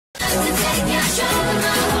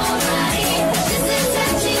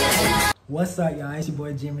What's up, y'all? It's your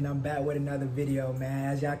boy Jimmie, and I'm back with another video,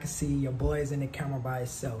 man. As y'all can see, your boy is in the camera by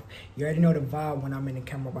himself. You already know the vibe when I'm in the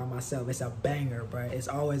camera by myself. It's a banger, bro. It's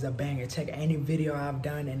always a banger. Check any video I've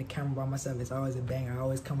done in the camera by myself. It's always a banger. I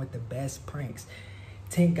always come with the best pranks.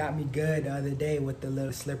 Tink got me good the other day with the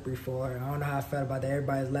little slippery floor. I don't know how I felt about that.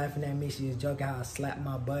 Everybody's laughing at me. She was joking how I slapped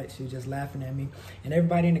my butt. She was just laughing at me. And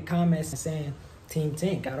everybody in the comments saying, Team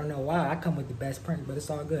Tink. I don't know why. I come with the best pranks, but it's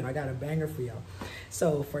all good. I got a banger for y'all.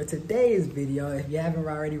 So for today's video, if you haven't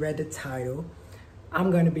already read the title,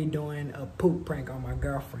 I'm going to be doing a poop prank on my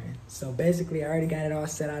girlfriend. So basically, I already got it all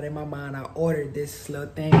set out in my mind. I ordered this little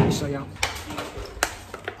thing. Let me show y'all.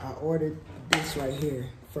 I ordered this right here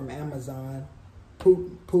from Amazon.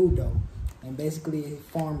 Poo dough, and basically it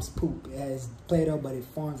forms poop. It has Play-Doh, but it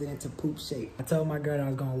forms it into poop shape. I told my girl that I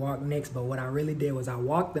was gonna walk next, but what I really did was I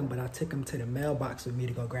walked them, but I took them to the mailbox with me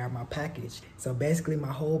to go grab my package. So basically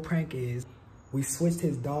my whole prank is we switched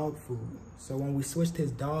his dog food. So when we switched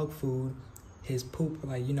his dog food, his poop,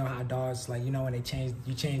 like, you know how dogs, like, you know, when you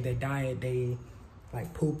change their diet, they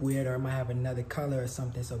like poop weird, or it might have another color or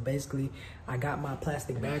something. So basically, I got my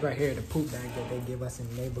plastic bag right here, the poop bag that they give us in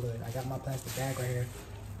the neighborhood. I got my plastic bag right here.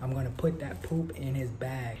 I'm gonna put that poop in his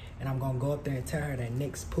bag, and I'm gonna go up there and tell her that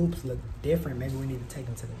Nick's poops look different. Maybe we need to take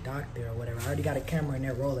him to the doctor or whatever. I already got a camera in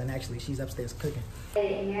there rolling. Actually, she's upstairs cooking. Let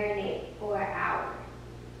it marinate for an hour.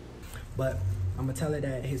 But I'm gonna tell her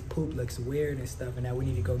that his poop looks weird and stuff, and that we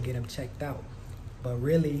need to go get him checked out. But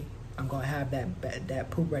really, I'm gonna have that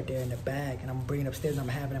poop right there in the bag, and I'm gonna bring it upstairs. And I'm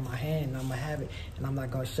gonna have it in my hand, and I'm gonna have it, and I'm not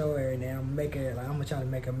gonna show her, and then I'm gonna make her, like, I'm gonna try to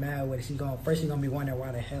make her mad with it. First she's gonna be wondering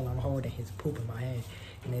why the hell I'm holding his poop in my hand,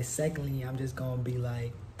 and then secondly, I'm just gonna be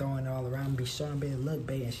like throwing it all around, be showing, baby, look,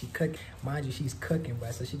 babe, and she cook. Mind you, she's cooking, bro.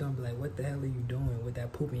 So she's gonna be like, what the hell are you doing with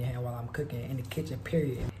that poop in your hand while I'm cooking in the kitchen?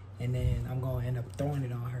 Period. And then I'm gonna end up throwing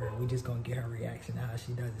it on her. We just gonna get her reaction to how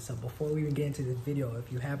she does it. So before we even get into this video,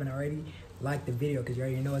 if you haven't already, like the video, because you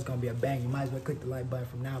already know it's gonna be a bang. You might as well click the like button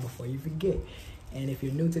from now before you forget. And if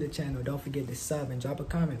you're new to the channel, don't forget to sub and drop a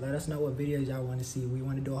comment. Let us know what videos y'all wanna see. We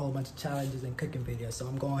wanna do a whole bunch of challenges and cooking videos. So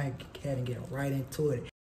I'm going ahead and get right into it.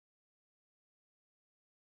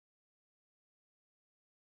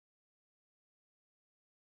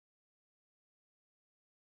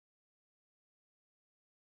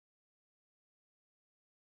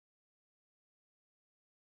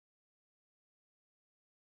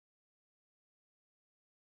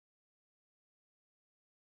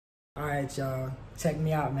 Alright, y'all, check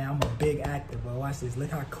me out, man. I'm a big actor, but watch this. Look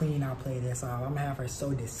how clean I play this off. I'm gonna have her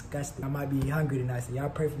so disgusted. I might be hungry tonight, so y'all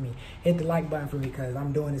pray for me. Hit the like button for me, because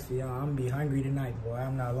I'm doing this for y'all. I'm gonna be hungry tonight, boy.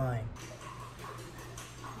 I'm not lying.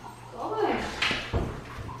 Boy.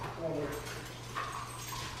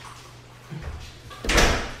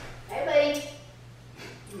 Hey,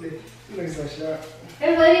 buddy. You look so sharp.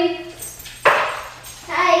 Hey, buddy.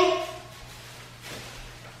 Hi.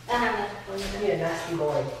 You're a nasty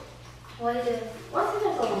boy. What is it? What's in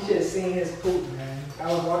the You should have seen his poop, man.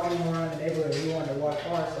 I was walking him around the neighborhood. He wanted to walk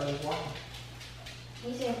far, so I was walking.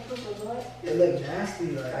 You said poop was what? It looked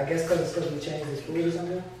nasty. Like, I guess because we changed his food or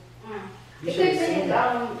something. You should have seen the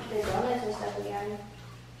donuts and stuff again.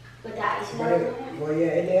 With the ice cream. Well,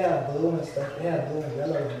 yeah, they had blue and stuff. They had blue and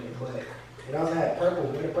yellow in it, but it also had purple.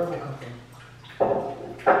 Where did purple come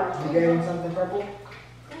from? You gave him something purple?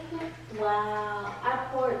 Wow, I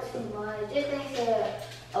poured too much. This thing said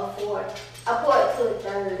a fourth. I poured to a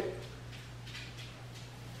third.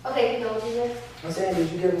 Okay, you know what you did? I'm saying,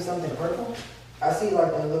 did you give him something purple? I see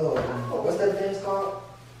like the little, what's that thing called?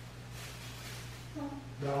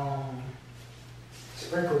 The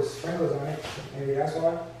sprinkles on it. Maybe that's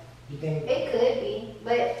why. You think? It could be,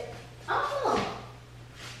 but I don't know.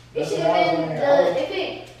 It should have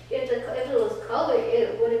been if it was colored,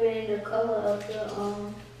 it would have been in the color of the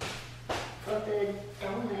donut. You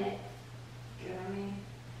know what I mean?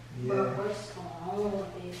 Yeah. But what's going on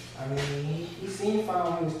with this? I mean, he seemed fine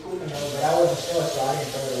when he was pooping though, but I wasn't sure, so I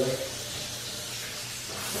didn't throw it away.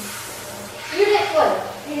 You didn't what?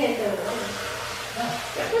 You didn't throw it away. No.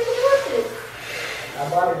 What you do with it?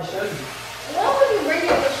 I brought it to show you. Why would you bring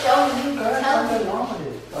it to show you? There's Tell something me. wrong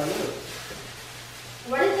with it. Oh, look.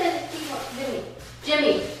 What is that?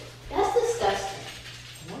 Jimmie, that's disgusting.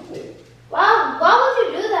 What? Why would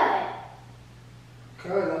you do that?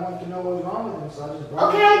 Because I wanted to know what was wrong with him, so I just brought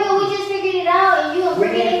it. Okay, but we just figured it out, and you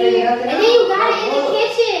bring it in here, and then you got it in the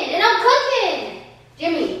kitchen, and I'm cooking.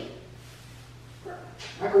 Jimmie.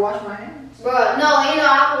 I can wash my hands. Bro, no, I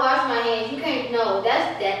can wash my hands. You can't, no,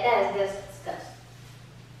 that's disgusting.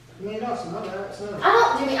 I mean, no, it's not that. It's not.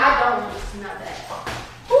 Jimmie, I don't smell that.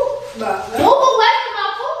 Nah, Move away from my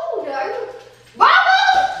food. Are you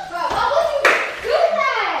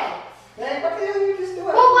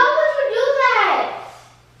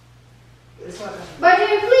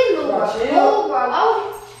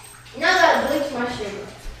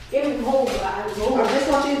Jimmy, move, bro. Move. I just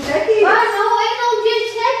want you to check it. Bro, no, ain't no just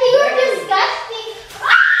checking. You're disgusting.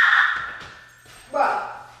 Bro.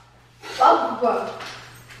 Bro.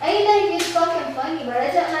 Anything is fucking funny, bro.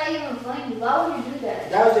 That's not even funny. Why would you do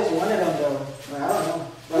that? That was just one of them, though. Like, I don't know.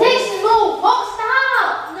 Like, Next move. Oh,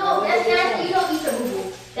 stop. No, that's nasty. You don't eat the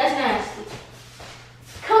boo-boo. That's nasty.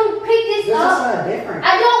 Come pick this this up. is something different.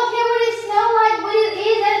 I don't care what it smells like, what it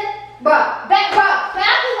is. Back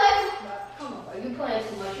away. Bro, come on, bro. You playing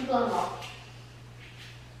too much. You blowing off.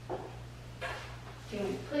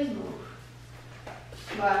 Jimmie, please move.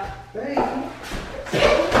 Bro. Baby.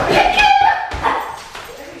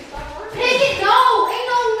 Pick it. No. Ain't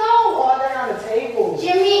no. Oh, they're on the table.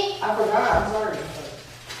 Jimmie. I forgot. I'm sorry.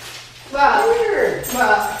 Bro. Weird. Bro.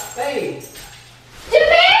 Babe.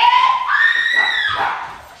 Jimmie.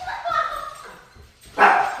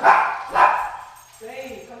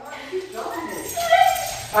 Babe, come on. You keep jumping it.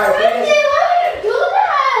 All right, Why babe. would you do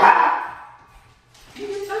that? You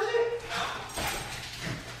didn't touch it?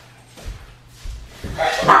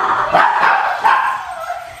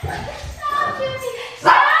 Stop, Jimmie.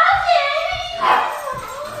 Stop, Jimmie.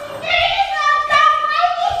 Jimmie, stop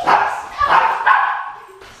fighting.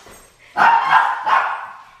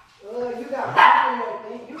 You got purple in your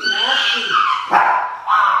thing. You nasty.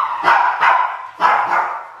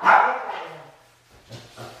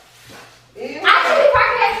 Ew. I should be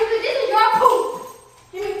barking at you because this is your poop.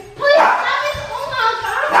 Jimmie, please stop it. Oh my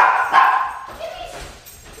God. Jimmie,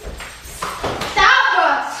 stop, bro.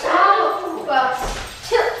 Stop, bro.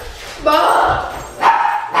 Chill. Bro.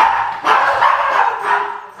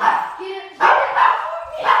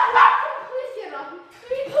 Please get off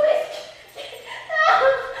me. Please.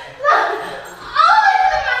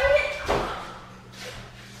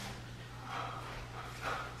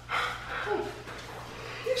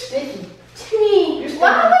 You sticky. Jimmie, You sticky.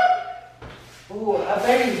 why Ooh, a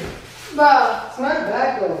baby. would... Bro. Smell the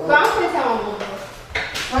bag though. Bro, I'm gonna tell my mom.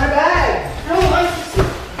 Smell the bag. I don't want to see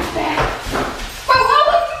that. Bro, why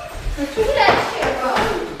would you do that shit, bro?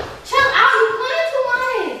 Chill out, you playing too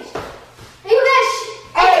much. You that shit.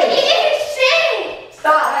 Hey. Eat shit.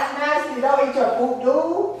 Stop, that's nasty. Don't eat your poop,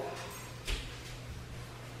 dude.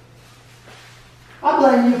 I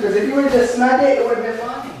blame you because if you would have just smelled it, it would have been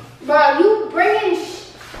fine. Bro, you bringing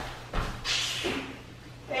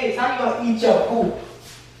Hey, how you gonna eat your poop?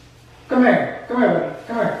 Come here, buddy.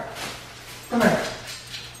 Come here.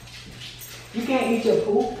 You can't eat your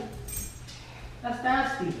poop. That's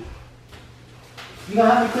nasty. You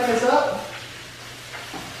gonna have me clean this up?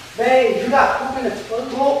 Babe, you got poop in the toilet.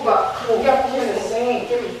 Move, bro. You got poop in the sink.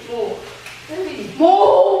 Give me move. Move,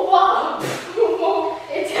 bro. Move.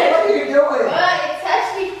 It What touched are me. you doing? Bro, it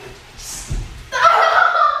touched me. Stop.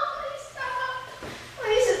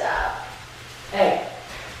 Please stop. Hey,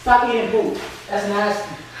 stop eating poop. That's nasty.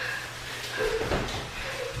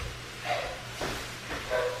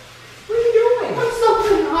 What are you doing? I'm so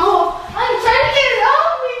pissed off. I'm trying to get it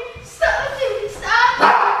off me. Stop, Jimmie.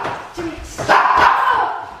 Stop. Jimmie,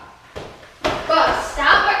 stop. But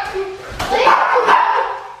stop. Please.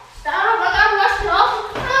 Stop. I gotta wash it off.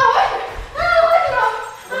 I'll wash it off.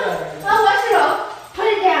 I'll wash it off. Put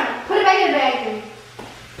it down. Put it back in the bag. Jimmie.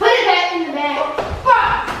 Put it back in the bag.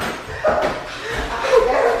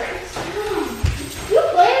 You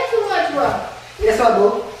playing too much, bro. Guess what,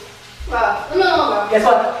 boo? Bro, no, bro. Guess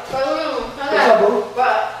what? Bro, no. Guess what, boo? Bro.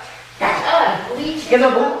 Bleach. Guess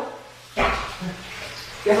what, boo?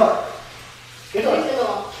 Guess what? Guess what? Leave it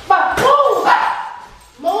alone. Bro, move.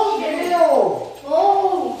 Move, Jimmie. Ew.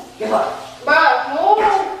 Move. Guess what? Bro, move.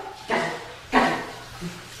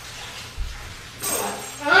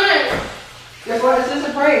 Fine. Guess what? It's just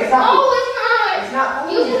a prank. It's not No, food. it's not. It's not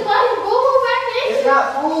food. You just got your boo-boo back in. It's not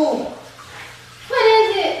food. What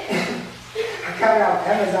is it? I got it off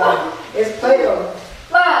Amazon. It's Play-Doh.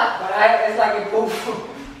 Bro, But it's like a poop.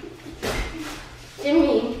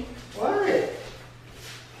 Jimmie. What?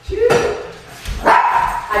 Chill.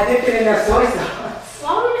 I dipped it in that soy sauce.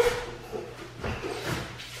 Why would it?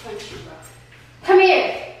 Punch you, bro. Come here.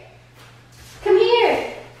 Come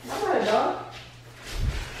here. I'm not a dog.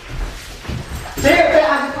 Chill, I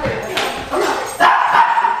just put it. Come on.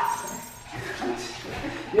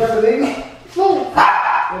 You don't believe me? Move.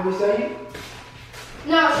 Let me show you.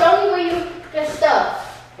 No, show me where you the stuff.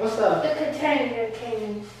 What's up? The container that came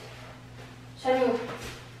in. Show me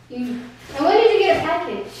you. And when did you get a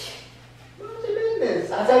package? What's your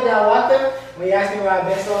business? I told you I walked them. When you asked me where I've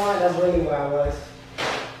been so long, that's really where I was.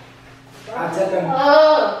 I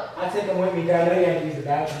took him with me because I know you had to use the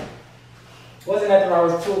bathroom. Wasn't nothing wrong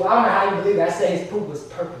with his poop. I don't know how you believe that. I said his poop was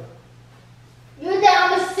purple. You think I'm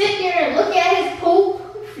gonna sit here and look at his poop?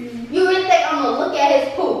 You really think I'm gonna look at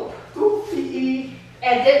his poop?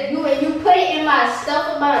 And then you put it in my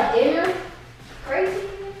stuff about dinner. Crazy.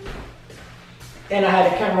 And I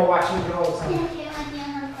had the camera watching you the whole time.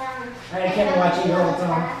 I had the camera watching you the whole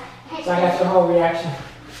time. So I got your whole reaction.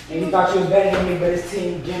 And you thought you was better than me, but it's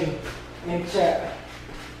Team Jimmie in the chat.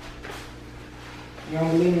 You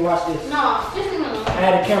don't believe me? Watch this. No, just a minute. I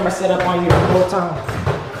had a camera set up on you the whole time.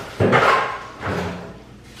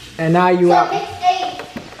 And now you out.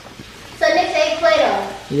 So Nick ate Play-Doh.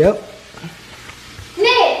 Yep.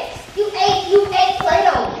 Nick, you ate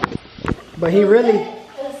Play-Doh. But he really. It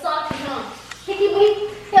was salty, huh? He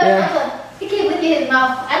keep licking his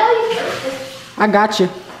mouth. I know you first. I got you.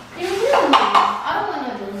 I don't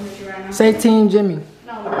want to do with you right now. Say Team Jimmie.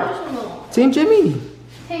 No, just a little. Team Jimmie.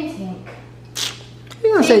 Team Tink.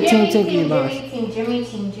 You gonna say Team Tink, you lost. Team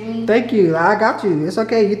Jimmie. Thank you. I got you. It's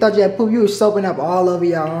okay. You thought you had poop. You was soaping up all over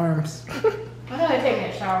your arms. I'm gonna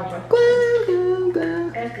take a shower, bro.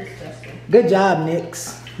 That's disgusting. Good job,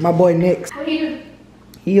 Nix. My boy Nix. What do you do?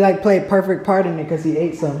 He like played perfect part in it because he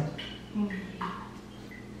ate some.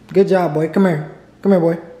 Good job, boy. Come here. Come here,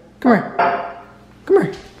 boy. Come here. Come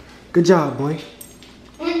here. Good job, boy.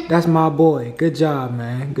 That's my boy. Good job,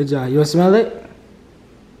 man. Good job. You want to smell it?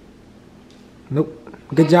 Nope.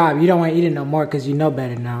 Good job. You don't want to eat it no more because you know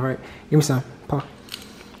better now, right? Give me some, Paul.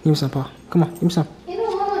 Give me some, Paul. Come on. Give me some. You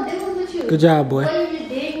don't want to do with you. Good job, boy. What you just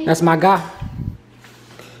did? That's my guy.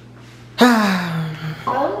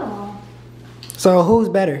 Oh. So who's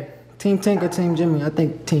better? Team Tink or Team Jimmie? I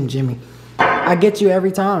think Team Jimmie. I get you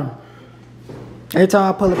every time. Every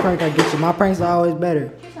time I pull a prank, I get you. My pranks are always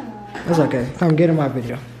better. That's okay. Come get in my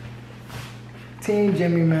video. Team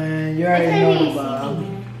Jimmie, man. You already know the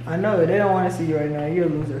vibe. I know. They don't want to see you right now. You're a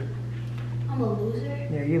loser. I'm a loser?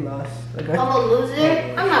 Yeah, you lost. Okay. I'm a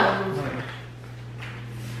loser? I'm not a loser.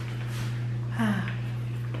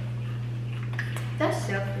 That's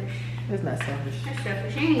selfish. It's not selfish. That's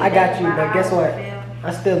selfish. I got you, but guess what?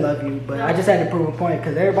 I still love you, but I just had to prove a point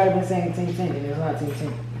because everybody been saying Team Tink and it's not Team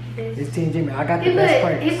Tink. It's Team Jimmie. I got the best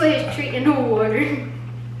pranks. He put his treat in the water.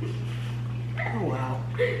 Oh, wow.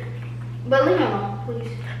 But leave him alone,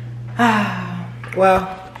 please.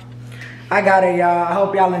 Well, I got it, y'all. I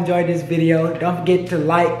hope y'all enjoyed this video. Don't forget to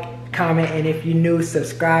like, comment, and if you're new,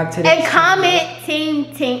 subscribe to the channel. And comment Team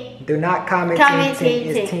Tink. Do not comment Comment Team Tink.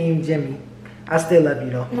 Team It's Team Jimmie. I still love you,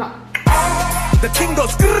 though. No. The king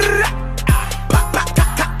goes.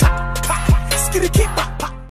 Skitty keep